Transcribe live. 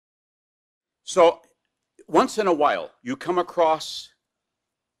So once in a while, you come across,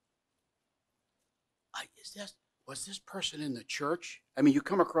 was this person in the church? I mean, you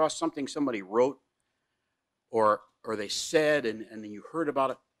come across something somebody wrote or they said, and then you heard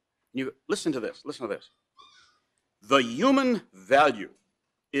about it. You listen to this. Listen to this. The human value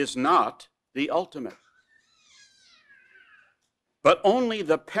is not the ultimate, but only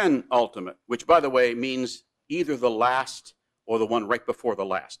the penultimate, which, by the way, means either the last or the one right before the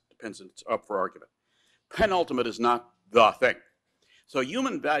last. Depends, it's up for argument. Penultimate is not the thing. So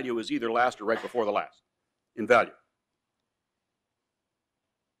human value is either last or right before the last in value.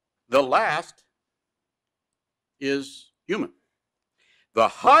 The last is human. The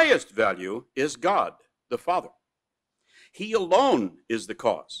highest value is God, the Father. He alone is the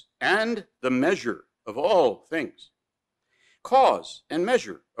cause and the measure of all things. Cause and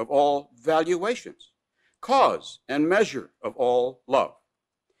measure of all valuations. Cause and measure of all love.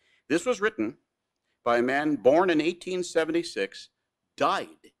 This was written by a man born in 1876, died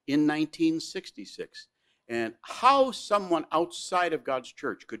in 1966. And how someone outside of God's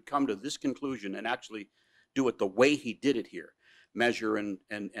church could come to this conclusion and actually do it the way he did it here, measure and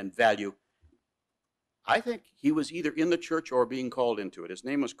value, I think he was either in the church or being called into it. His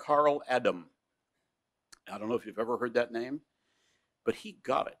name was Carl Adam. I don't know if you've ever heard that name, but he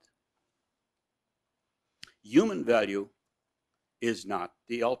got it. Human value is not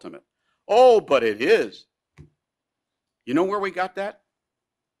the ultimate. Oh, but it is. You know where we got that?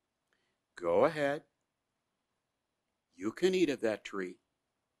 Go ahead. You can eat of that tree.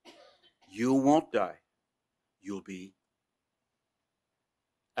 You won't die. You'll be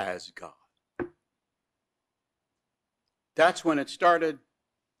as God. That's when it started.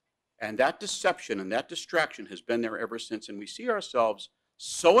 And that deception and that distraction has been there ever since. And we see ourselves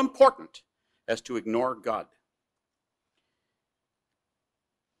so important as to ignore God.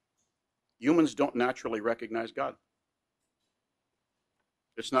 Humans don't naturally recognize God.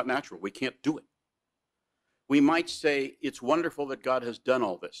 It's not natural. We can't do it. We might say it's wonderful that God has done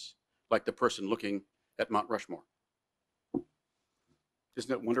all this, like the person looking at Mount Rushmore.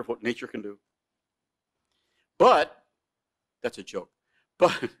 Isn't it wonderful what nature can do? But, that's a joke,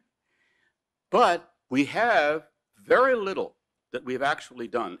 but we have very little that we've actually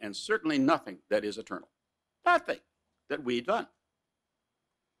done, and certainly nothing that is eternal. Nothing that we've done.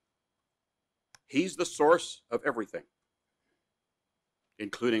 He's the source of everything,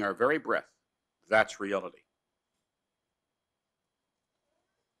 including our very breath. That's reality.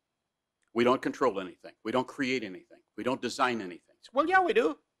 We don't control anything. We don't create anything. We don't design anything. Well, yeah, we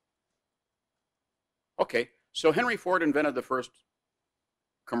do. Okay, so Henry Ford invented the first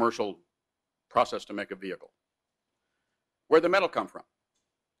commercial process to make a vehicle. Where'd the metal come from?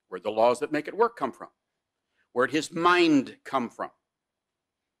 Where'd the laws that make it work come from? Where'd his mind come from?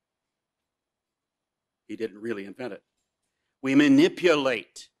 He didn't really invent it. We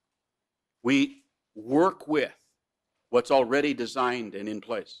manipulate. We work with what's already designed and in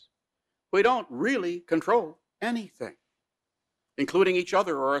place. We don't really control anything, including each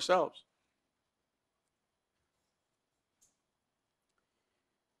other or ourselves.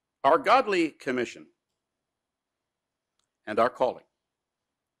 Our godly commission and our calling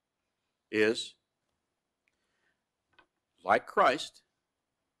is, like Christ,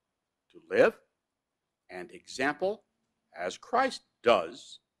 to live and example as Christ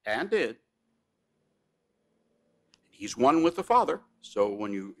does and did. He's one with the Father, so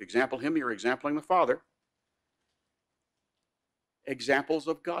when you example him, you're exempling the Father. Examples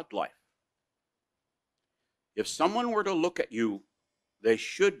of God life. If someone were to look at you, they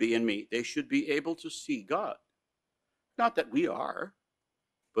should be, in me, they should be able to see God. Not that we are,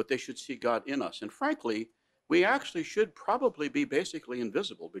 but they should see God in us. And frankly, we actually should probably be basically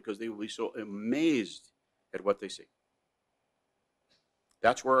invisible because they will be so amazed at what they see.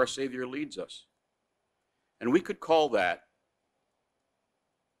 That's where our Savior leads us. And we could call that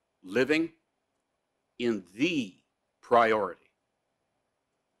living in the priority,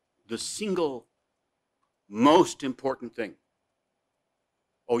 the single most important thing.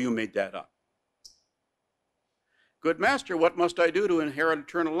 Oh, you made that up. Good master, what must I do to inherit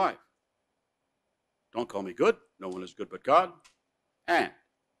eternal life? Don't call me good. No one is good but God. And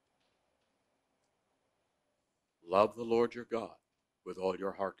love the Lord your God with all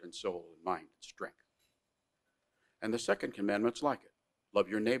your heart and soul and mind and strength. And the second commandment's like it. Love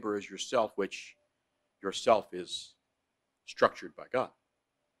your neighbor as yourself, which yourself is structured by God.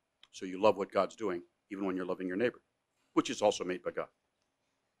 So you love what God's doing, even when you're loving your neighbor, which is also made by God.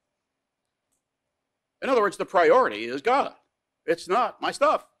 In other words, the priority is God. It's not my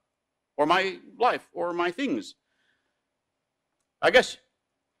stuff, or my life, or my things. I guess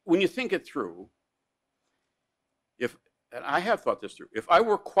when you think it through, and I have thought this through, if I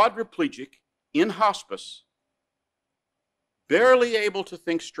were quadriplegic in hospice, barely able to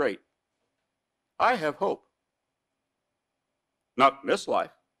think straight, I have hope. Not in this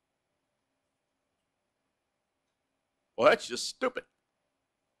life. Well, that's just stupid.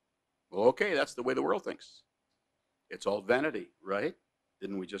 Well, okay, that's the way the world thinks. It's all vanity, right?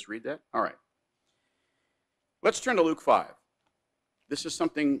 Didn't we just read that? All right. Let's turn to Luke 5. This is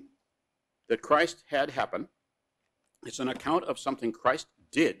something that Christ had happen. It's an account of something Christ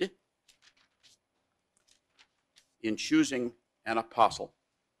did in choosing an apostle.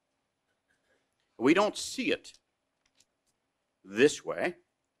 We don't see it this way.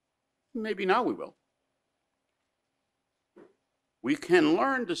 Maybe now we will. We can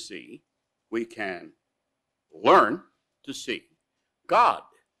learn to see God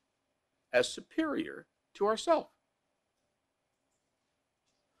as superior to ourselves.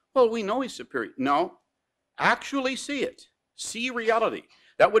 Well, we know he's superior. No, actually see it. See reality.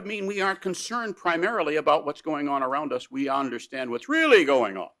 That would mean we aren't concerned primarily about what's going on around us. We understand what's really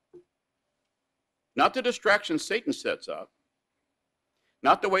going on. Not the distractions Satan sets up.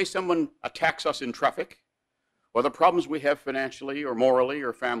 Not the way someone attacks us in traffic, or the problems we have financially or morally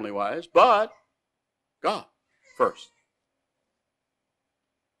or family-wise, but God first.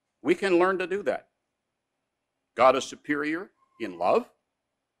 We can learn to do that. God is superior in love.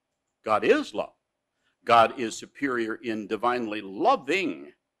 God is love. God is superior in divinely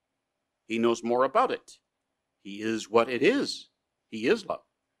loving. He knows more about it. He is what it is. He is love.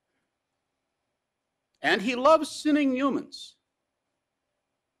 And he loves sinning humans.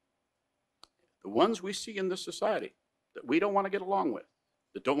 The ones we see in this society that we don't want to get along with,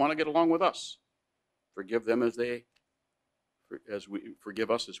 that don't want to get along with us. Forgive them as we forgive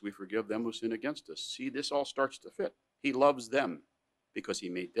us as we forgive them who sin against us. See, this all starts to fit. He loves them because he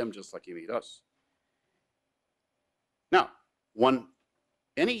made them just like he made us. Now,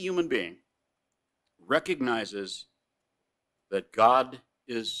 any human being recognizes that God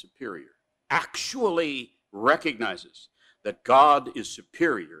is superior, actually recognizes that God is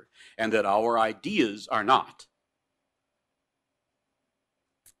superior and that our ideas are not,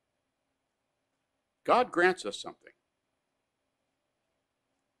 God grants us something.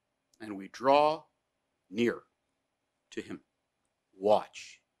 And we draw near to him.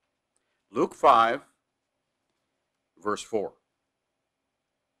 Watch. Luke 5, verse 4.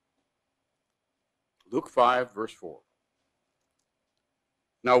 Luke 5, verse 4.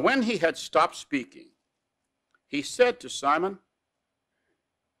 Now when he had stopped speaking, he said to Simon,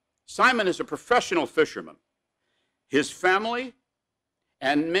 Simon is a professional fisherman. His family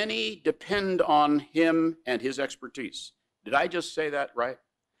and many depend on him and his expertise. Did I just say that right?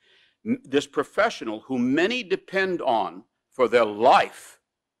 This professional who many depend on for their life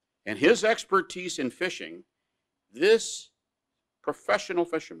and his expertise in fishing, this professional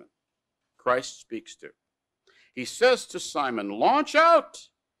fisherman Christ speaks to. He says to Simon, launch out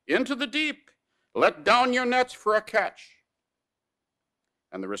into the deep. Let down your nets for a catch.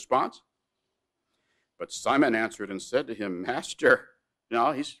 And the response? But Simon answered and said to him, Master,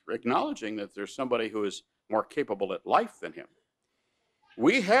 now he's acknowledging that there's somebody who is more capable at life than him.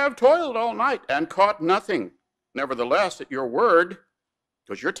 We have toiled all night and caught nothing. Nevertheless, at your word,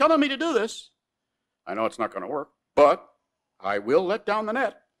 because you're telling me to do this, I know it's not going to work, but I will let down the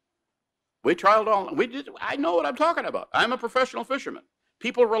net. We trialed all. I know what I'm talking about. I'm a professional fisherman.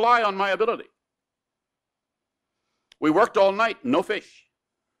 People rely on my ability. We worked all night, no fish.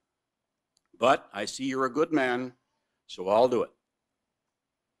 But I see you're a good man, so I'll do it.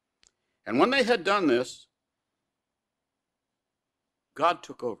 And when they had done this, God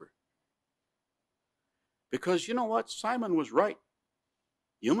took over. Because you know what? Simon was right.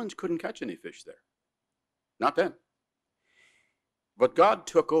 Humans couldn't catch any fish there. Not then. But God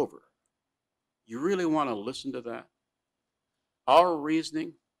took over. You really want to listen to that? Our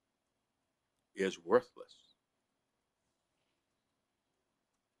reasoning is worthless.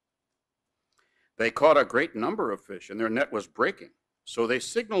 They caught a great number of fish, and their net was breaking. So they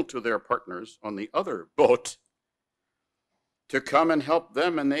signaled to their partners on the other boat to come and help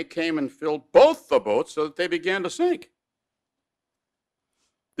them, and they came and filled both the boats so that they began to sink.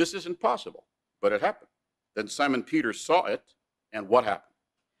 This isn't possible, but it happened. Then Simon Peter saw it, and what happened?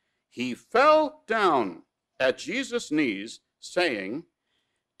 He fell down at Jesus' knees, saying,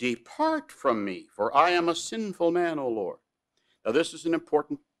 Depart from me, for I am a sinful man, O Lord. Now this is an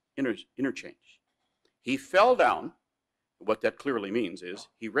important interchange. He fell down. What that clearly means is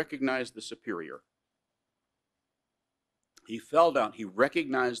he recognized the superior. He fell down. He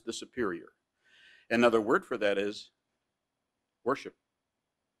recognized the superior. Another word for that is worship.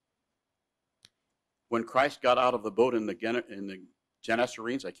 when Christ got out of the boat in the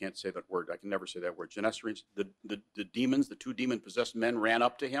Gennesarenes, I can't say that word. I can never say that word. Gennesarenes, the demons, the two demon-possessed men ran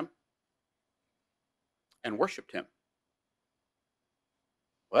up to him and worshiped him.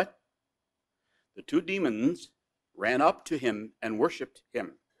 What? The two demons ran up to him and worshiped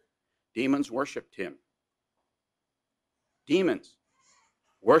him. Demons worshiped him. Demons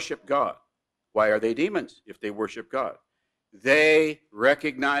worship God. Why are they demons if they worship God? They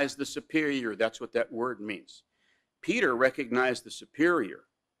recognize the superior. That's what that word means. Peter recognized the superior.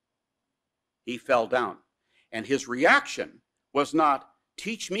 He fell down. And his reaction was not,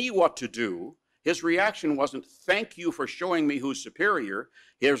 teach me what to do. His reaction wasn't, thank you for showing me who's superior.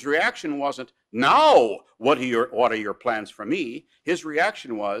 His reaction wasn't, now what are your plans for me? His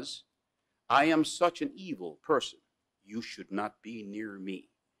reaction was, I am such an evil person. You should not be near me.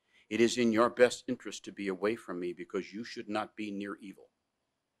 It is in your best interest to be away from me because you should not be near evil.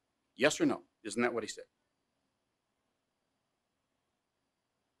 Yes or no? Isn't that what he said?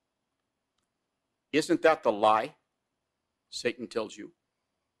 Isn't that the lie Satan tells you?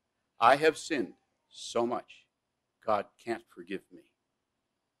 I have sinned so much, God can't forgive me.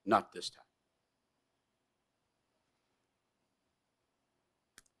 Not this time.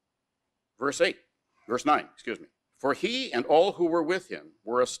 Verse 9, excuse me. For he and all who were with him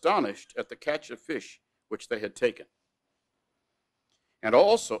were astonished at the catch of fish which they had taken. And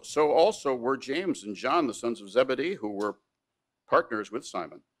also were James and John, the sons of Zebedee, who were partners with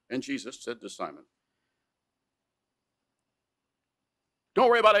Simon. And Jesus said to Simon, don't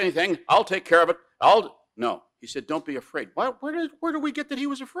worry about anything. I'll take care of it. No. He said, don't be afraid. Where did we get that he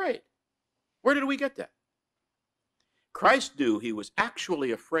was afraid? Where did we get that? Christ knew he was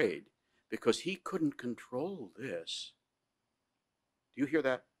actually afraid because he couldn't control this. Do you hear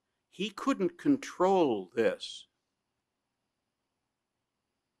that? He couldn't control this.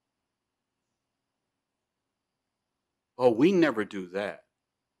 Oh, we never do that.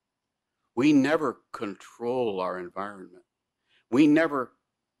 We never control our environment. We never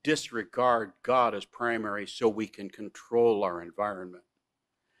disregard God as primary so we can control our environment.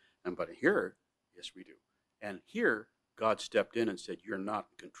 But here, yes, we do. And here, God stepped in and said, you're not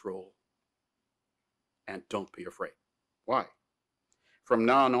in control. And don't be afraid. Why? From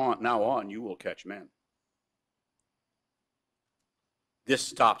now on, you will catch men. This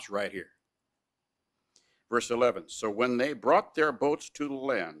stops right here. Verse 11, so when they brought their boats to the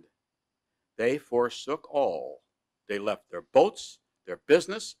land, they forsook all. They left their boats, their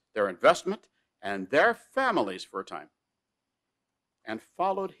business, their investment, and their families for a time, and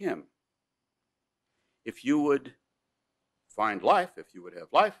followed him. If you would find life, if you would have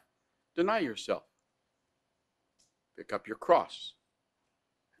life, deny yourself. Pick up your cross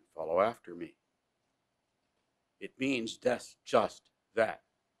and follow after me. It means just that.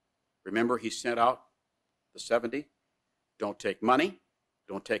 Remember, he sent out the 70. Don't take money.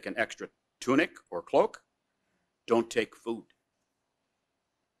 Don't take an extra tunic or cloak. Don't take food.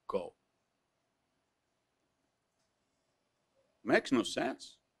 Go. Makes no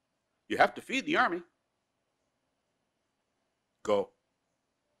sense. You have to feed the army. Go.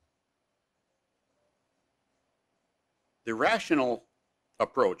 The rational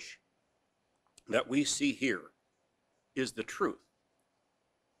approach that we see here is the truth.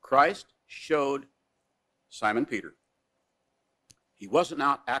 Christ showed Simon Peter he wasn't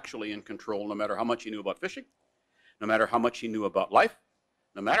not actually in control no matter how much he knew about fishing, no matter how much he knew about life,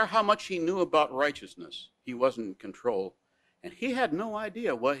 no matter how much he knew about righteousness. He wasn't in control, and he had no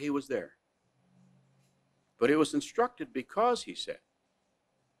idea why he was there. But he was instructed because he said,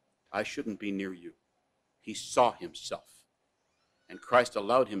 I shouldn't be near you. He saw himself, and Christ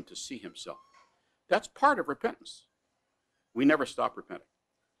allowed him to see himself. That's part of repentance. We never stop repenting.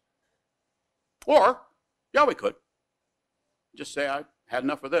 Or, yeah, we could. Just say, I had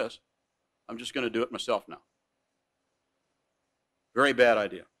enough of this. I'm just going to do it myself now. Very bad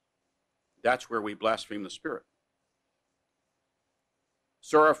idea. That's where we blaspheme the Spirit.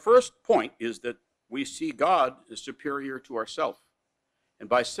 So our first point is that we see God as superior to ourself. And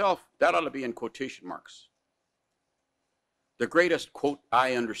by self, that ought to be in quotation marks. The greatest quote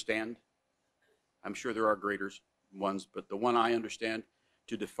I understand, I'm sure there are greater ones, but the one I understand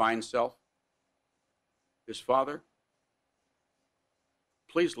to define self is, Father,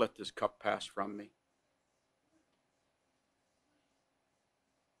 please let this cup pass from me.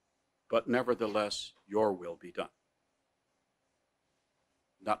 But nevertheless, your will be done.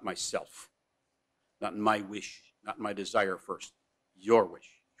 Not myself, not my wish, not my desire first. Your wish,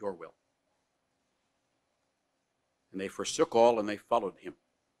 your will. And they forsook all and they followed him.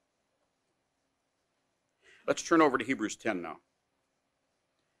 Let's turn over to Hebrews 10 now.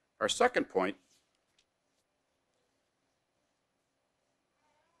 Our second point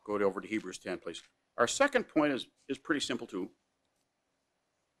Go over to Hebrews 10, please. Our second point is pretty simple too.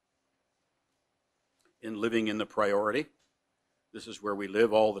 In living in the priority, this is where we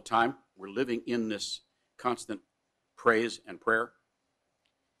live all the time. We're living in this constant praise and prayer.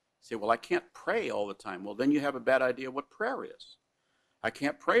 You say, well, I can't pray all the time. Well, then you have a bad idea what prayer is. I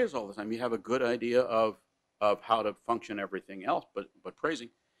can't praise all the time. You have a good idea of how to function everything else, but praising.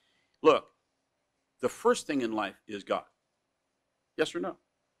 Look, the first thing in life is God. Yes or no?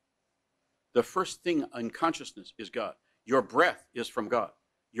 The first thing in consciousness is God. Your breath is from God.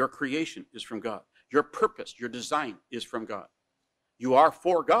 Your creation is from God. Your purpose, your design is from God. You are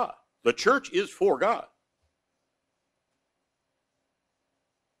for God. The church is for God.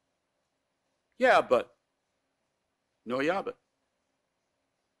 Yeah, but. No, yeah, but.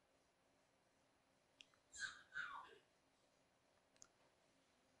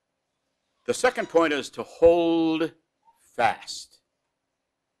 The second point is to hold fast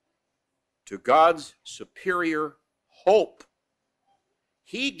to God's superior hope.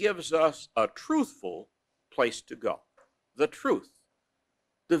 He gives us a truthful place to go. The truth,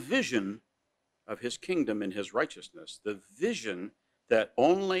 the vision of his kingdom and his righteousness, the vision that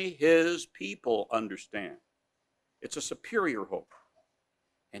only his people understand. It's a superior hope.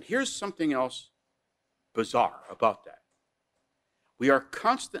 And here's something else bizarre about that. We are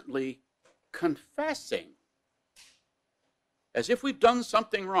constantly confessing as if we've done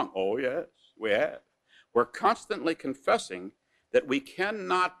something wrong. Oh, yes, we have. We're constantly confessing that we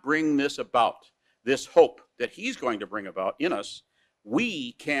cannot bring this about, this hope that he's going to bring about in us.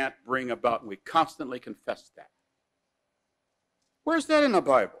 We can't bring about, and we constantly confess that. Where's that in the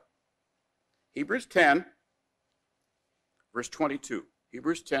Bible? Hebrews 10, verse 22.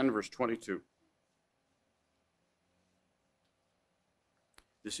 Hebrews 10, verse 22.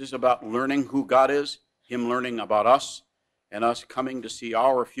 This is about learning who God is, him learning about us, and us coming to see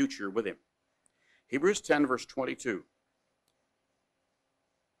our future with him. Hebrews 10, verse 22.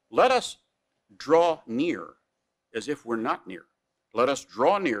 Let us draw near as if we're not near. Let us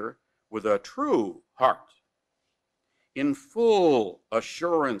draw near with a true heart, in full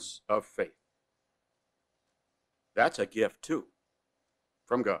assurance of faith. That's a gift too,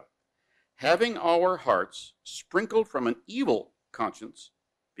 from God. Having our hearts sprinkled from an evil conscience,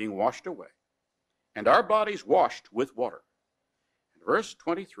 being washed away, and our bodies washed with water. And verse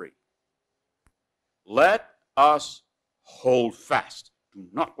 23, let us hold fast, do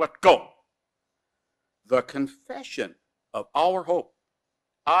not let go, the confession of our hope.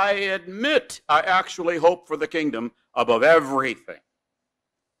 I admit I actually hope for the kingdom above everything.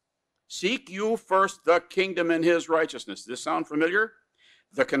 Seek you first the kingdom and his righteousness. Does this sound familiar?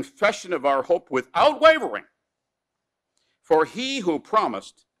 The confession of our hope without wavering. For he who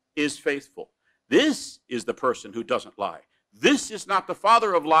promised is faithful. This is the person who doesn't lie. This is not the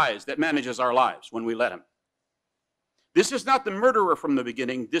father of lies that manages our lives when we let him. This is not the murderer from the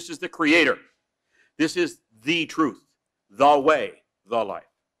beginning. This is the creator. This is the truth, the way, the life.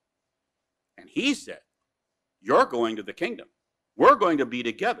 And he said, you're going to the kingdom. We're going to be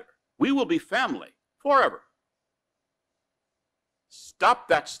together. We will be family forever. Stop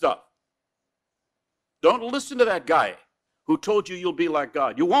that stuff. Don't listen to that guy who told you you'll be like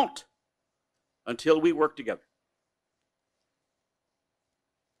God. You won't until we work together.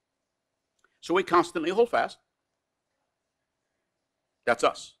 So we constantly hold fast. That's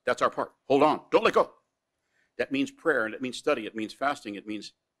us. That's our part. Hold on. Don't let go. That means prayer, and it means study. It means fasting. It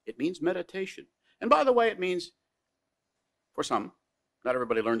means meditation. And by the way, it means, for some, not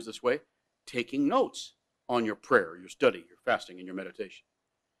everybody learns this way, taking notes on your prayer, your study, your fasting, and your meditation.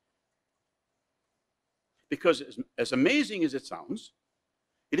 Because as amazing as it sounds,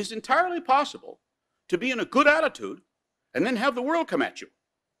 it is entirely possible to be in a good attitude and then have the world come at you.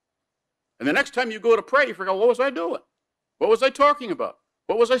 And the next time you go to pray, you forget, what was I doing? What was I talking about?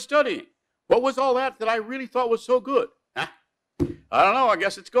 What was I studying? What was all that I really thought was so good? Huh? I don't know, I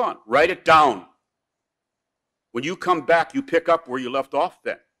guess it's gone. Write it down. When you come back, you pick up where you left off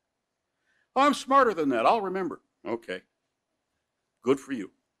then. Oh, I'm smarter than that. I'll remember. Okay. Good for you.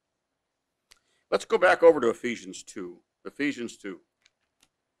 Let's go back over to Ephesians 2. Ephesians 2.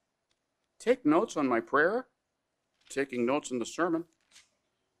 Take notes on my prayer. Taking notes in the sermon.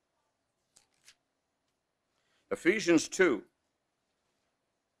 Ephesians 2.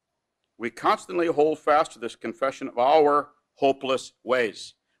 We constantly hold fast to this confession of our hopeless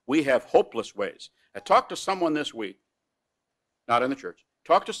ways. We have hopeless ways. I talked to someone this week, not in the church,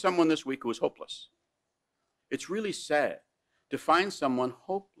 talked to someone this week who was hopeless. It's really sad to find someone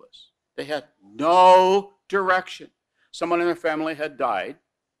hopeless. They had no direction. Someone in their family had died,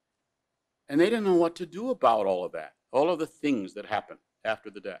 and they didn't know what to do about all of that, all of the things that happened after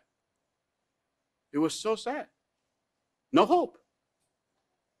the death. It was so sad. No hope.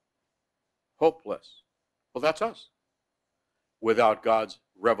 Hopeless. Well, that's us. Without God's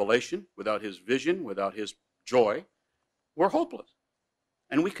revelation, without his vision, without his joy, we're hopeless.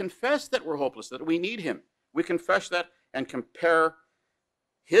 And we confess that we're hopeless, that we need him. We confess that and compare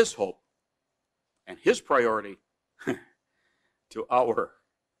his hope and his priority to our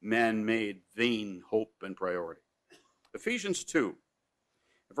man-made vain hope and priority. Ephesians 2,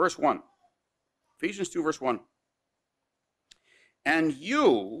 verse 1. Ephesians 2, verse 1. And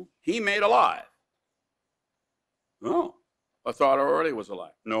you he made alive. Oh, I thought I already was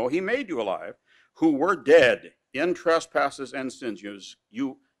alive. No, he made you alive, who were dead in trespasses and sins.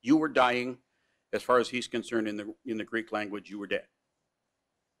 You were dying. As far as he's concerned, in the Greek language, you were dead.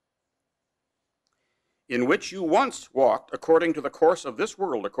 In which you once walked according to the course of this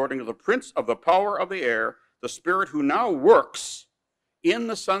world, according to the prince of the power of the air, the spirit who now works in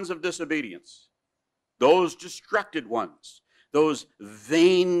the sons of disobedience. Those distracted ones, those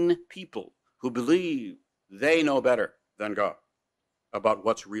vain people who believe they know better than God about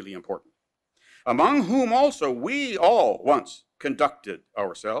what's really important. Among whom also we all once conducted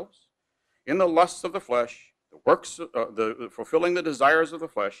ourselves in the lusts of the flesh, the works, fulfilling the desires of the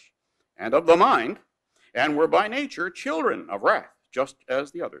flesh and of the mind, and were by nature children of wrath, just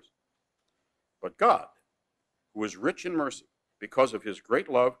as the others. But God, who is rich in mercy, because of his great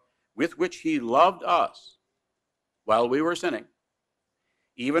love with which he loved us while we were sinning,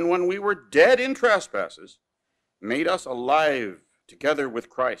 even when we were dead in trespasses, made us alive together with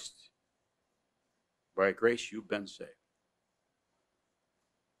Christ. By grace you've been saved.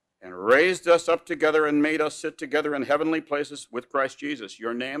 And raised us up together and made us sit together in heavenly places with Christ Jesus.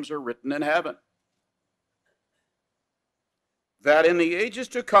 Your names are written in heaven. That in the ages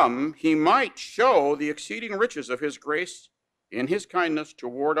to come he might show the exceeding riches of his grace in his kindness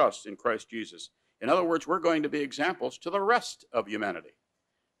toward us in Christ Jesus. In other words, we're going to be examples to the rest of humanity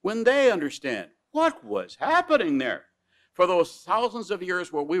when they understand what was happening there for those thousands of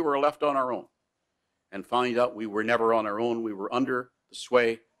years where we were left on our own, and find out we were never on our own. We were under the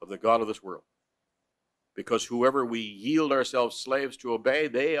sway of the God of this world. Because whoever we yield ourselves slaves to obey,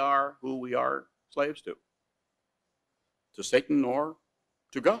 they are who we are slaves to Satan or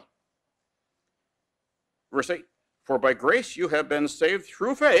to God. Verse 8, for by grace you have been saved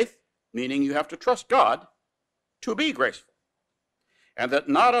through faith, meaning you have to trust God to be graceful, and that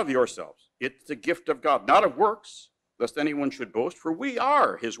not of yourselves. It's the gift of God, not of works, lest anyone should boast, for we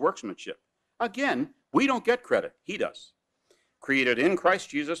are his workmanship. Again, we don't get credit. He does. Created in Christ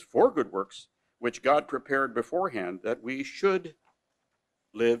Jesus for good works, which God prepared beforehand that we should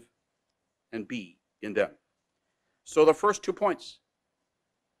live and be in them. So the first 2 points.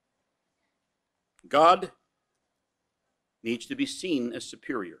 God needs to be seen as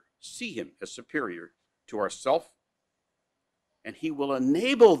superior. See him as superior to ourself, and he will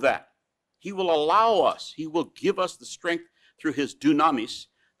enable that. He will allow us. He will give us the strength through his dunamis,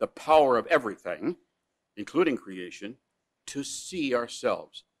 the power of everything, including creation, to see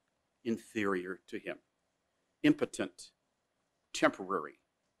ourselves inferior to him, impotent, temporary,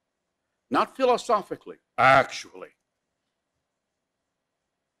 not philosophically, actually.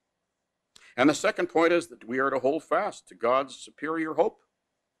 And the second point is that we are to hold fast to God's superior hope,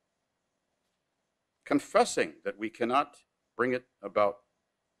 confessing that we cannot bring it about.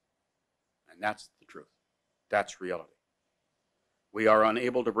 And that's the truth. That's reality. We are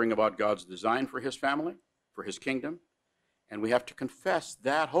unable to bring about God's design for his family, for his kingdom, and we have to confess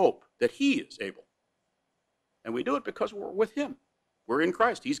that hope that he is able. And we do it because we're with him. We're in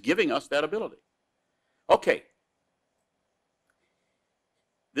Christ. He's giving us that ability. Okay.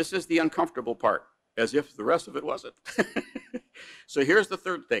 This is the uncomfortable part, as if the rest of it wasn't. So here's the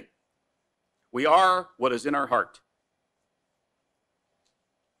third thing. We are what is in our heart.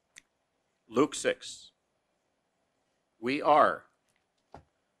 Luke 6. We are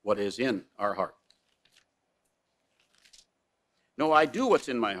what is in our heart. No, I do what's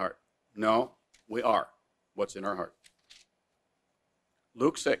in my heart. No, we are what's in our heart.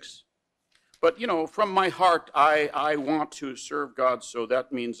 Luke 6. But, from my heart, I want to serve God, so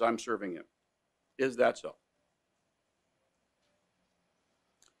that means I'm serving him. Is that so?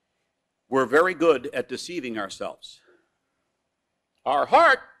 We're very good at deceiving ourselves. Our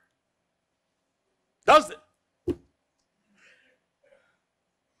heart does it.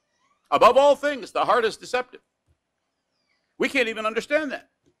 Above all things, the heart is deceptive. We can't even understand that.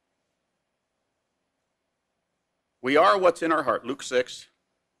 We are what's in our heart. Luke 6.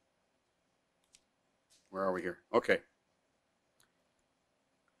 Where are we here? Okay.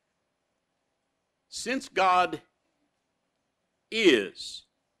 Since God is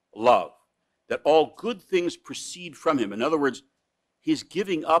love, that all good things proceed from him. In other words, he's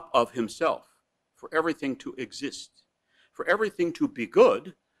giving up of himself for everything to exist, for everything to be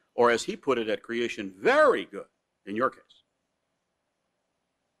good, or as he put it at creation, very good, in your case.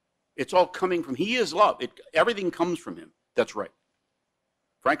 It's all coming from, he is love. Everything comes from him. That's right.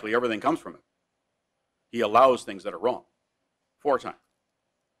 Frankly, everything comes from him. He allows things that are wrong. 4 times.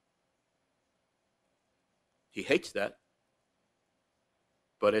 He hates that,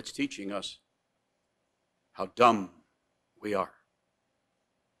 but it's teaching us how dumb we are,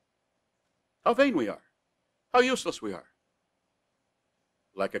 how vain we are, how useless we are.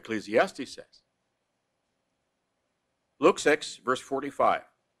 Like Ecclesiastes says. Luke 6, verse 45.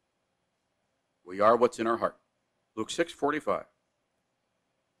 We are what's in our heart. Luke 6:45.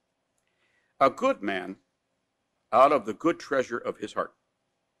 A good man out of the good treasure of his heart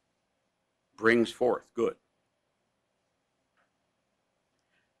brings forth good.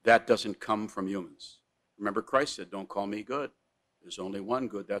 That doesn't come from humans. Remember, Christ said, don't call me good. There's only one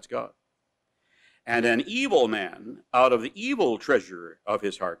good, that's God. And an evil man out of the evil treasure of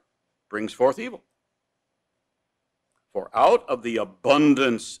his heart brings forth evil. For out of the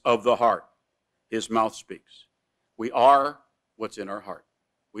abundance of the heart, his mouth speaks. We are what's in our heart.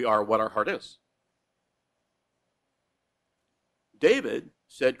 We are what our heart is. David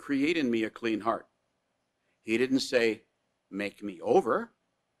said, create in me a clean heart. He didn't say, make me over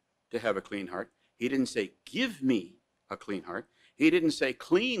to have a clean heart. He didn't say, give me a clean heart. He didn't say,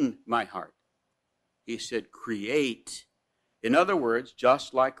 clean my heart. He said, create. In other words,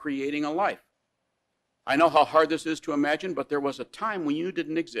 just like creating a life. I know how hard this is to imagine, but there was a time when you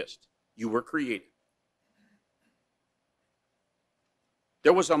didn't exist. You were created.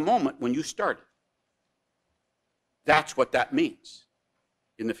 There was a moment when you started. That's what that means.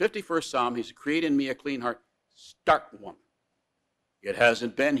 In the 51st Psalm, he said, create in me a clean heart. Start one. It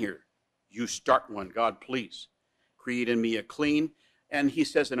hasn't been here. You start one. God, please. Create in me a clean, and he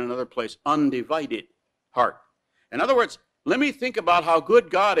says in another place, undivided heart. In other words, let me think about how good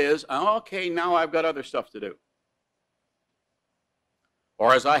God is. Okay, now I've got other stuff to do.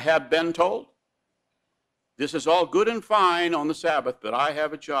 Or as I have been told, this is all good and fine on the Sabbath, but I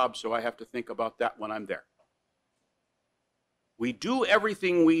have a job, so I have to think about that when I'm there. We do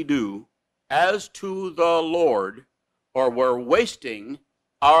everything we do as to the Lord, or we're wasting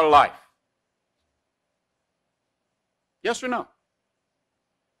our life. Yes or no?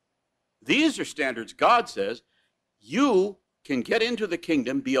 These are standards God says, you can get into the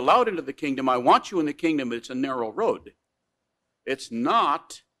kingdom, be allowed into the kingdom. I want you in the kingdom, but it's a narrow road. It's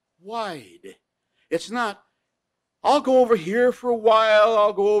not wide. It's not, I'll go over here for a while,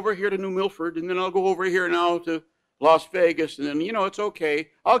 I'll go over here to New Milford, and then I'll go over here now to Las Vegas, and then, it's okay,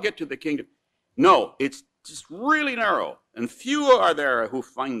 I'll get to the kingdom. No, it's just really narrow, and few are there who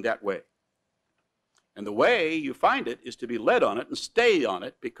find that way. And the way you find it is to be led on it and stay on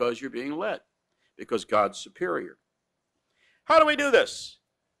it because you're being led, because God's superior. How do we do this?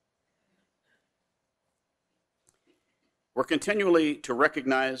 We're continually to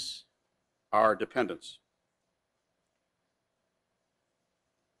recognize our dependence.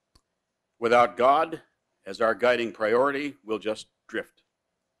 Without God as our guiding priority, we'll just drift.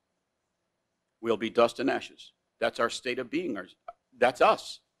 We'll be dust and ashes. That's our state of being. That's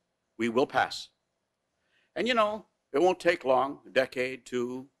us. We will pass. And it won't take long, a decade,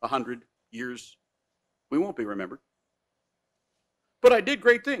 200, 100 years. We won't be remembered. But I did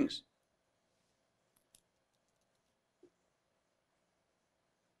great things.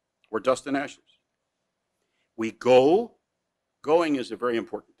 We're dust and ashes. We go. Going is a very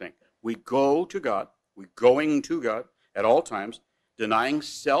important thing. We go to God. We're going to God at all times, denying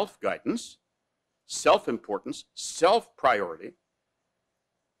self-guidance, self-importance, self-priority,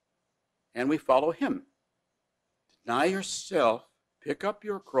 and we follow him. Deny yourself, pick up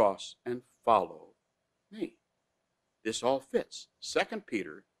your cross, and follow me. This all fits. 2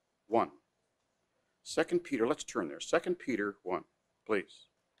 Peter 1. 2 Peter, let's turn there. 2 Peter 1, please.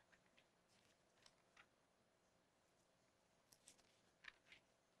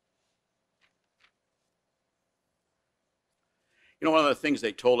 One of the things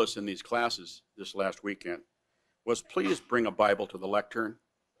they told us in these classes this last weekend was please bring a Bible to the lectern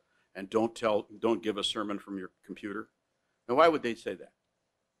and don't give a sermon from your computer. Now, why would they say that?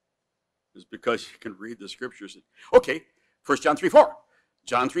 It's because you can read the scriptures. Okay, 1 John 3:4,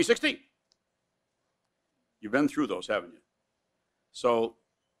 John 3:16. You've been through those, haven't you? So,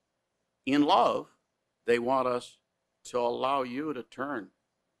 in love, they want us to allow you to turn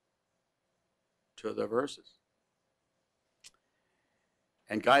to the verses.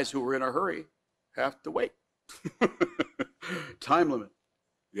 And guys who are in a hurry have to wait. Time limit.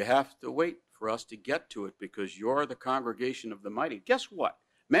 You have to wait for us to get to it because you're the congregation of the mighty. Guess what?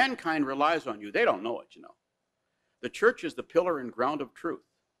 Mankind relies on you. They don't know it, you know. The church is the pillar and ground of truth,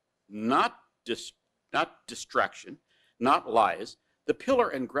 not distraction, not lies. The pillar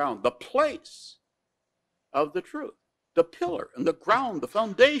and ground, the place of the truth. The pillar and the ground, the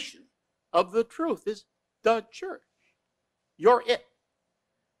foundation of the truth is the church. You're it.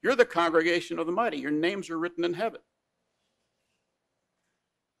 You're the congregation of the mighty. Your names are written in heaven.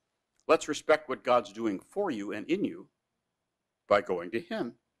 Let's respect what God's doing for you and in you by going to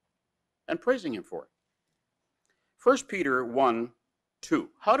him and praising him for it. 1 Peter 1:2.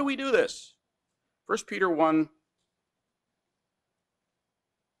 How do we do this? 1 Peter 1,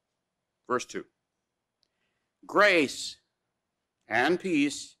 verse 2. Grace and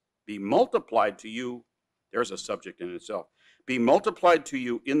peace be multiplied to you. There's a subject in itself. Be multiplied to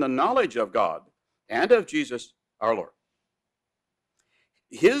you in the knowledge of God and of Jesus our Lord.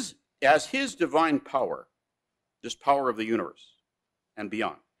 As his divine power, this power of the universe and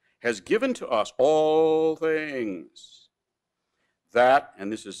beyond, has given to us all things that,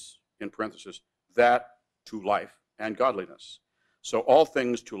 and this is in parenthesis, that to life and godliness. So all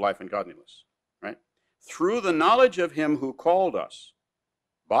things to life and godliness, right? Through the knowledge of him who called us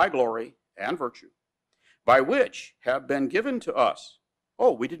by glory and virtue, by which have been given to us.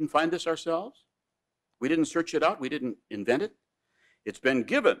 Oh, we didn't find this ourselves? We didn't search it out? We didn't invent it? It's been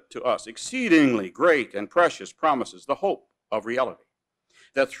given to us exceedingly great and precious promises, the hope of reality,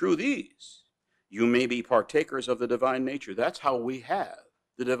 that through these you may be partakers of the divine nature. That's how we have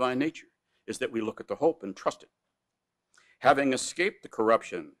the divine nature, is that we look at the hope and trust it, having escaped the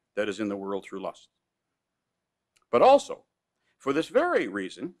corruption that is in the world through lust. But also, for this very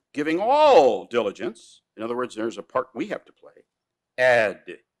reason, giving all diligence, in other words, there's a part we have to play, add,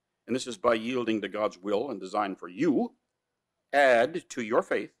 and this is by yielding to God's will and design for you, add to your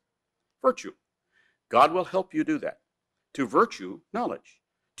faith virtue. God will help you do that. To virtue, knowledge.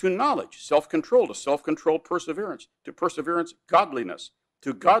 To knowledge, self-control. To self-control, perseverance. To perseverance, godliness.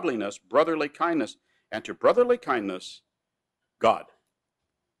 To godliness, brotherly kindness. And to brotherly kindness, God.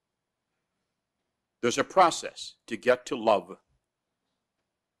 There's a process to get to love.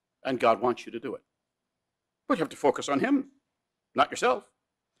 And God wants you to do it. But you have to focus on him, not yourself.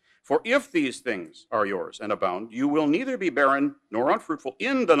 For if these things are yours and abound, you will neither be barren nor unfruitful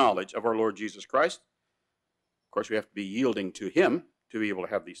in the knowledge of our Lord Jesus Christ. Of course, we have to be yielding to him to be able to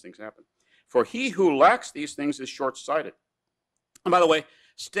have these things happen. For he who lacks these things is short-sighted. And by the way,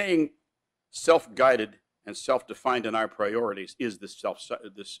 staying self-guided and self-defined in our priorities is this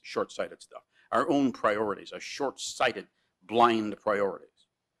short-sighted stuff. Our own priorities are short-sighted, blind priorities.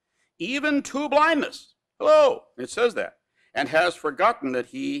 Even to blindness. Hello, it says that. And has forgotten that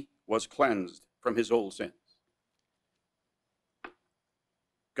he was cleansed from his old sins.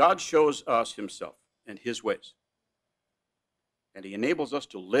 God shows us himself and his ways. And he enables us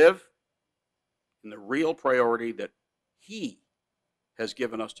to live in the real priority that he has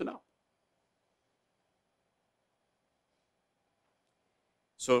given us to know.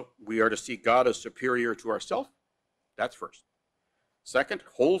 So we are to see God as superior to ourselves. That's first. Second,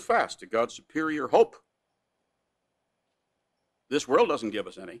 hold fast to God's superior hope. This world doesn't give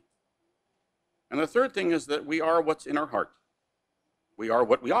us any. And the third thing is that we are what's in our heart. We are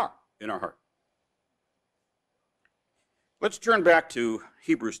what we are in our heart. Let's turn back to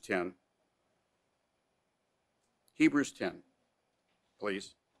Hebrews 10. Hebrews 10,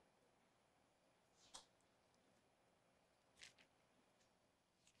 please.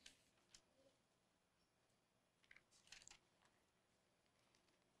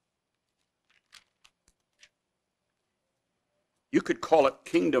 You could call it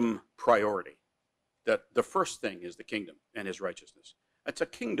kingdom priority, that the first thing is the kingdom and his righteousness. That's a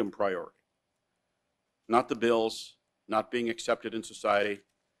kingdom priority. Not the bills, not being accepted in society,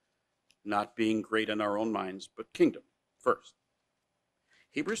 not being great in our own minds, but kingdom first.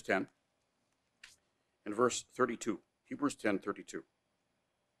 Hebrews 10 and verse 32. Hebrews 10:32.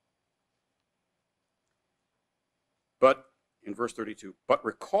 But, in verse 32, but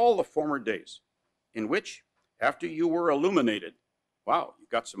recall the former days in which, after you were illuminated, wow, you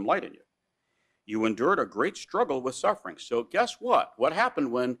got some light in you, you endured a great struggle with suffering. So guess what? What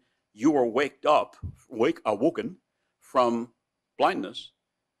happened when you were awoken from blindness?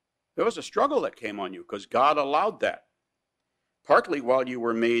 There was a struggle that came on you because God allowed that. Partly while you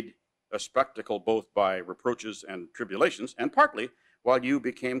were made a spectacle both by reproaches and tribulations, and partly while you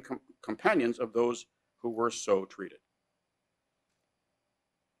became companions of those who were so treated.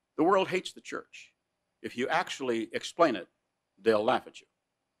 The world hates the church. If you actually explain it, they'll laugh at you,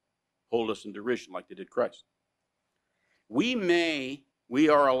 hold us in derision like they did Christ. We may we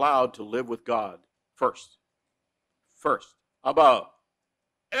are allowed to live with God first. First, above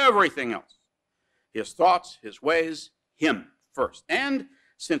everything else. His thoughts, his ways, him first. And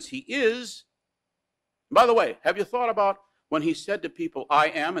since he is, by the way, have you thought about when he said to people, I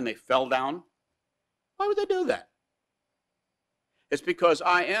am, and they fell down? Why would they do that? It's because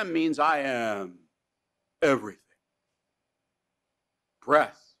I am means I am everything.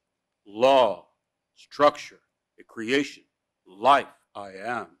 Breath, law, structure, a creation, life, I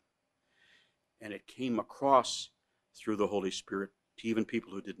am. And it came across through the Holy Spirit to even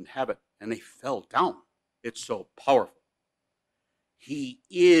people who didn't have it, and they fell down. It's so powerful. He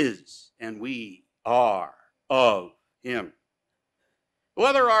is, and we are of him,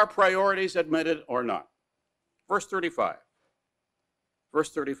 whether our priorities admit it or not. Verse 35. Verse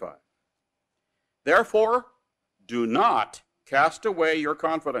 35. Therefore, do not cast away your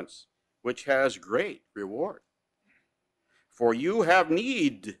confidence, which has great reward. For you have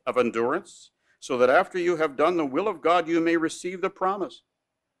need of endurance, so that after you have done the will of God, you may receive the promise.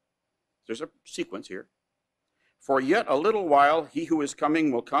 There's a sequence here. For yet a little while he who is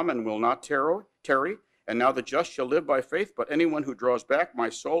coming will come and will not tarry, and now the just shall live by faith, but anyone who draws back, my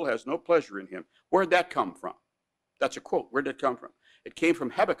soul has no pleasure in him. Where'd that come from? That's a quote. Where did it come from? It came from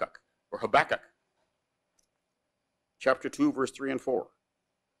Habakkuk, or Habakkuk, chapter 2, verse 3 and 4.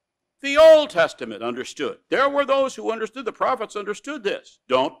 The Old Testament understood. There were those who understood. The prophets understood this.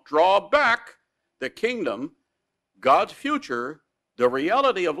 Don't draw back the kingdom. God's future, the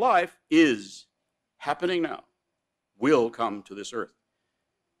reality of life, is happening now, will come to this earth.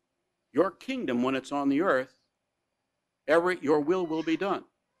 Your kingdom, when it's on the earth, your will be done.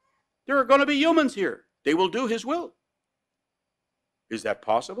 There are going to be humans here. They will do his will. Is that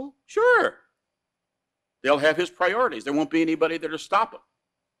possible? Sure. They'll have his priorities. There won't be anybody there to stop him.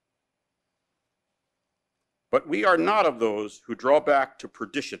 But we are not of those who draw back to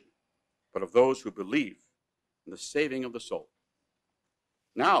perdition, but of those who believe in the saving of the soul.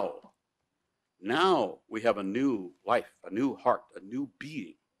 Now we have a new life, a new heart, a new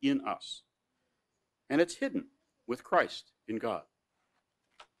being in us. And it's hidden with Christ in God,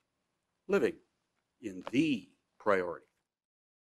 living in the priority.